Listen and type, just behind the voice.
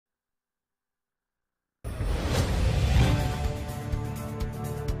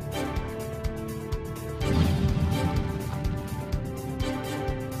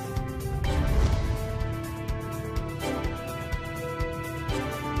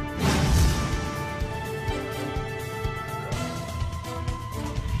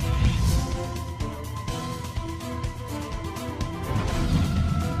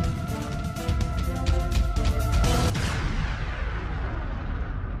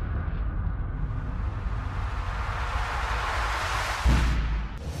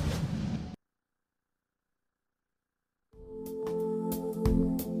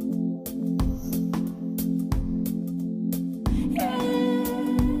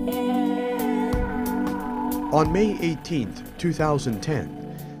On May 18,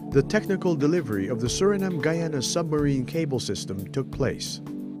 2010, the technical delivery of the Suriname-Guyana submarine cable system took place.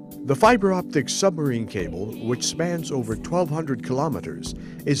 The fiber optic submarine cable, which spans over 1,200 kilometers,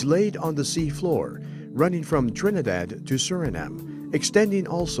 is laid on the sea floor, running from Trinidad to Suriname, extending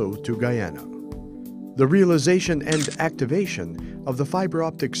also to Guyana. The realization and activation of the fiber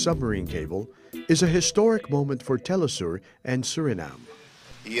optic submarine cable is a historic moment for Telesur and Suriname.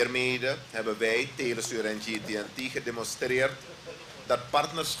 Hiermee hebben wij, Telesur en GT&T, gedemonstreerd dat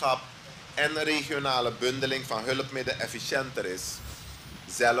partnerschap en regionale bundeling van hulpmiddelen efficiënter is,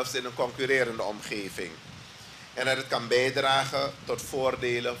 zelfs in een concurrerende omgeving. En dat het kan bijdragen tot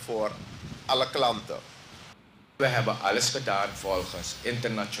voordelen voor alle klanten. We hebben alles gedaan volgens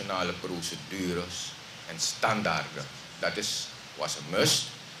internationale procedures en standaarden. Dat was een must,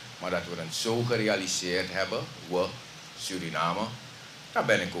 maar dat we het zo gerealiseerd hebben, we, Suriname, daar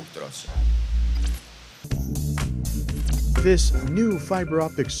ben ik ook trots op. This new fiber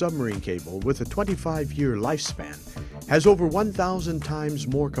optic submarine cable with a 25-year lifespan has over 1,000 times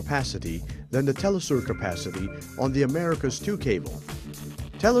more capacity than the Telesur capacity on the Americas 2 cable.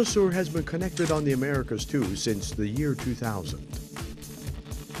 Telesur has been connected on the Americas 2 since the year 2000.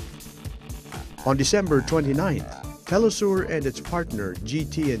 On December 29th, Telesur and its partner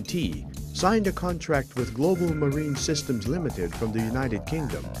GT&T signed a contract with Global Marine Systems Limited from the United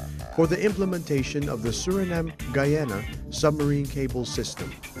Kingdom for the implementation of the Suriname-Guyana submarine cable system.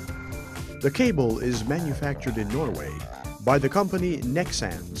 The cable is manufactured in Norway by the company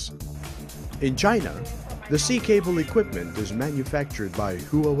Nexans. In China, the sea cable equipment is manufactured by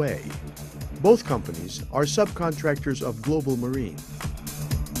Huawei. Both companies are subcontractors of Global Marine.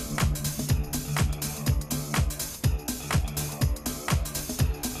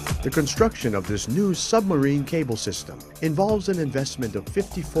 The construction of this new submarine cable system involves an investment of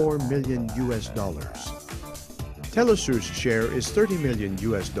 $54 million. Telesur's share is $30 million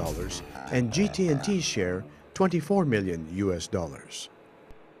and GT&T's share $24 million.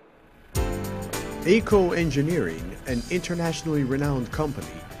 ACO Engineering, an internationally renowned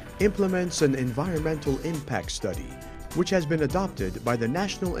company, implements an environmental impact study which has been adopted by the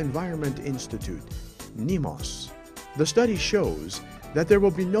National Environment Institute, NIMOS. The study shows that there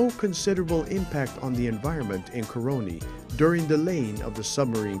will be no considerable impact on the environment in Coroni during the laying of the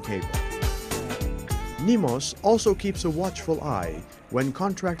submarine cable. NIMOS also keeps a watchful eye when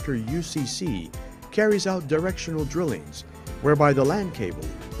contractor UCC carries out directional drillings, whereby the land cable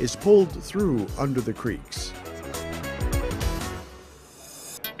is pulled through under the creeks.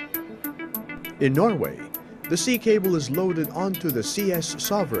 In Norway, the sea cable is loaded onto the CS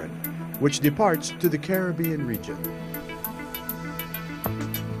Sovereign, which departs to the Caribbean region.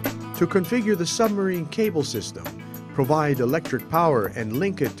 To configure the submarine cable system, provide electric power and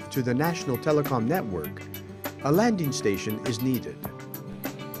link it to the national telecom network, a landing station is needed.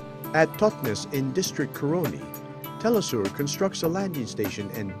 At Totnes in District Coroni, Telesur constructs a landing station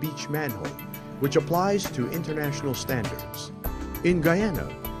and beach manhole, which applies to international standards. In Guyana,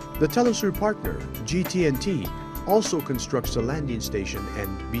 the Telesur partner, GT&T, also constructs a landing station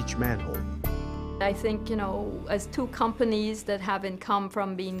and beach manhole. I think, as two companies that haven't come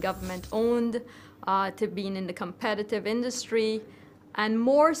from being government-owned to being in the competitive industry, and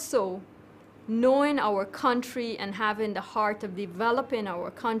more so, knowing our country and having the heart of developing our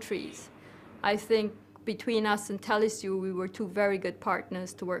countries, I think between us and Telesur, we were two very good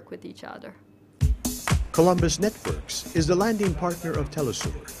partners to work with each other. Columbus Networks is the landing partner of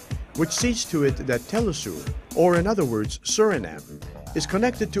Telesur, which sees to it that Telesur, or in other words, Suriname, is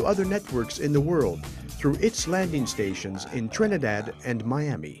connected to other networks in the world through its landing stations in Trinidad and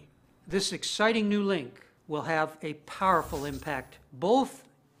Miami. This exciting new link will have a powerful impact, both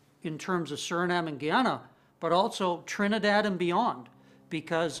in terms of Suriname and Guyana, but also Trinidad and beyond,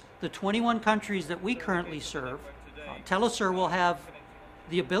 because the 21 countries that we currently serve, Telesur will have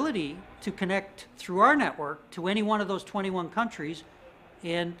the ability to connect through our network to any one of those 21 countries,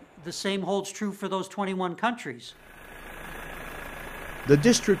 and the same holds true for those 21 countries. The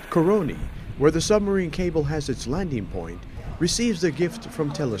district Coroni, where the submarine cable has its landing point, receives a gift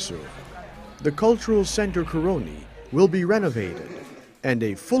from Telesur. The Cultural Center Coroni will be renovated, and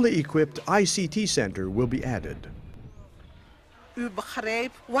a fully equipped ICT center will be added. U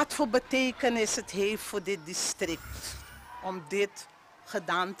begrijpt wat voor betekenis het heeft voor dit district om dit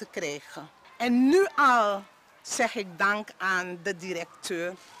gedaan te krijgen. En nu al zeg ik dank aan de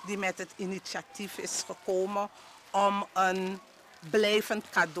directeur die met het initiatief is gekomen om een blijvend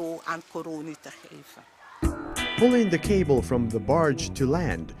cadeau aan Coroni te geven. Pulling the cable from the barge to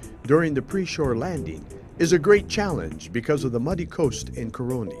land during the pre-shore landing is a great challenge because of the muddy coast in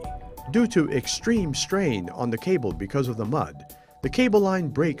Coroni. Due to extreme strain on the cable because of the mud, the cable line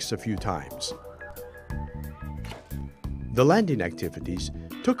breaks a few times. The landing activities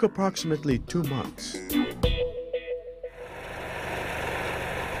took approximately 2 months.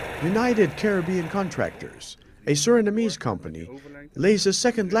 United Caribbean Contractors, a Surinamese company, lays a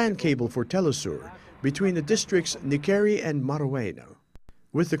second land cable for Telesur between the districts Nickerie and Marawena.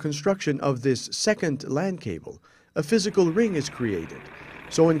 With the construction of this second land cable, a physical ring is created,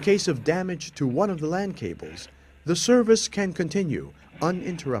 so in case of damage to one of the land cables, the service can continue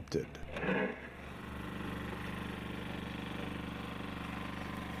uninterrupted.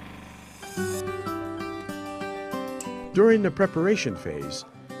 During the preparation phase,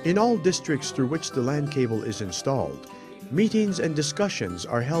 in all districts through which the land cable is installed, meetings and discussions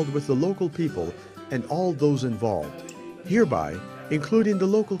are held with the local people and all those involved, hereby including the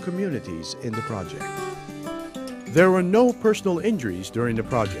local communities in the project. There were no personal injuries during the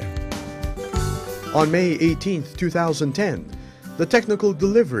project. On May 18, 2010, the technical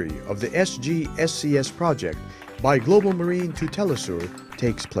delivery of the SG-SCS project by Global Marine to Telesur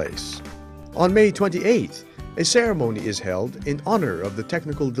takes place. On May 28th, a ceremony is held in honor of the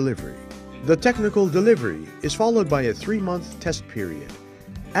technical delivery. The technical delivery is followed by a 3-month test period,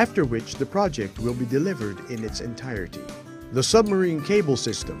 after which the project will be delivered in its entirety. The submarine cable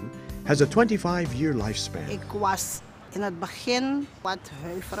system has a 25-year lifespan. Ik was in het begin wat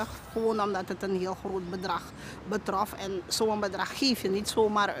huiverig, gewoon omdat het een heel groot bedrag betrof. En zo'n bedrag geef je niet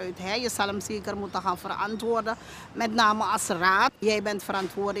zomaar uit. Hè? Je zal hem zeker moeten gaan verantwoorden, met name als raad. Jij bent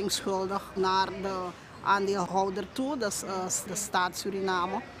verantwoordingsschuldig naar de aandeelhouder toe, dus de staat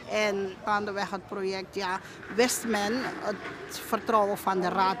Suriname. En gaandeweg het project wist men het vertrouwen van de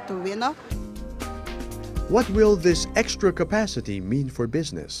raad te winnen. What will this extra capacity mean for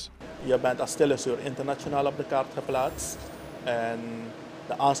business? Je bent als Telesur internationaal op de kaart geplaatst. En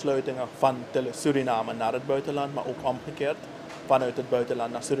de aansluitingen van Suriname naar het buitenland, maar ook omgekeerd, vanuit het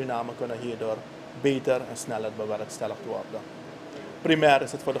buitenland naar Suriname kunnen hierdoor beter en sneller bewerkstelligd worden. Primair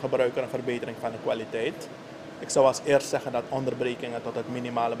is het voor de gebruiker een verbetering van de kwaliteit. Ik zou als eerst zeggen dat onderbrekingen tot het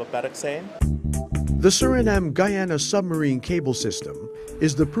minimale beperkt zijn. The Suriname-Guyana submarine cable system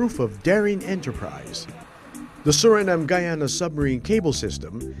is the proof of daring enterprise. The Suriname-Guyana submarine cable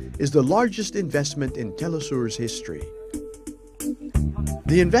system is the largest investment in Telesur's history.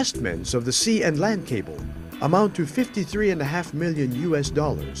 The investments of the sea and land cable amount to $53.5 million,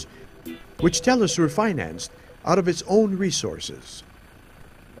 which Telesur financed out of its own resources.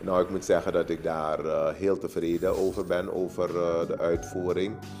 Nou, ik moet zeggen dat ik daar heel tevreden over ben, over de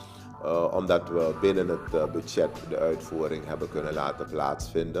uitvoering. Omdat we binnen het budget de uitvoering hebben kunnen laten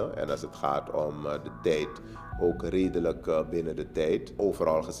plaatsvinden. En als het gaat om de tijd, ook redelijk binnen de tijd.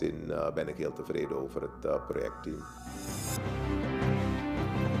 Overal gezien ben ik heel tevreden over het projectteam.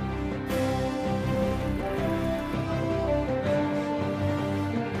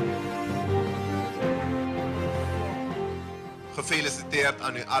 Gefeliciteerd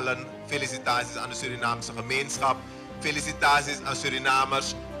aan u allen. Felicitaties aan de Surinaamse gemeenschap. Felicitaties aan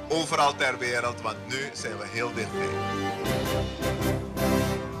Surinamers overal ter wereld, want nu zijn we heel dichtbij.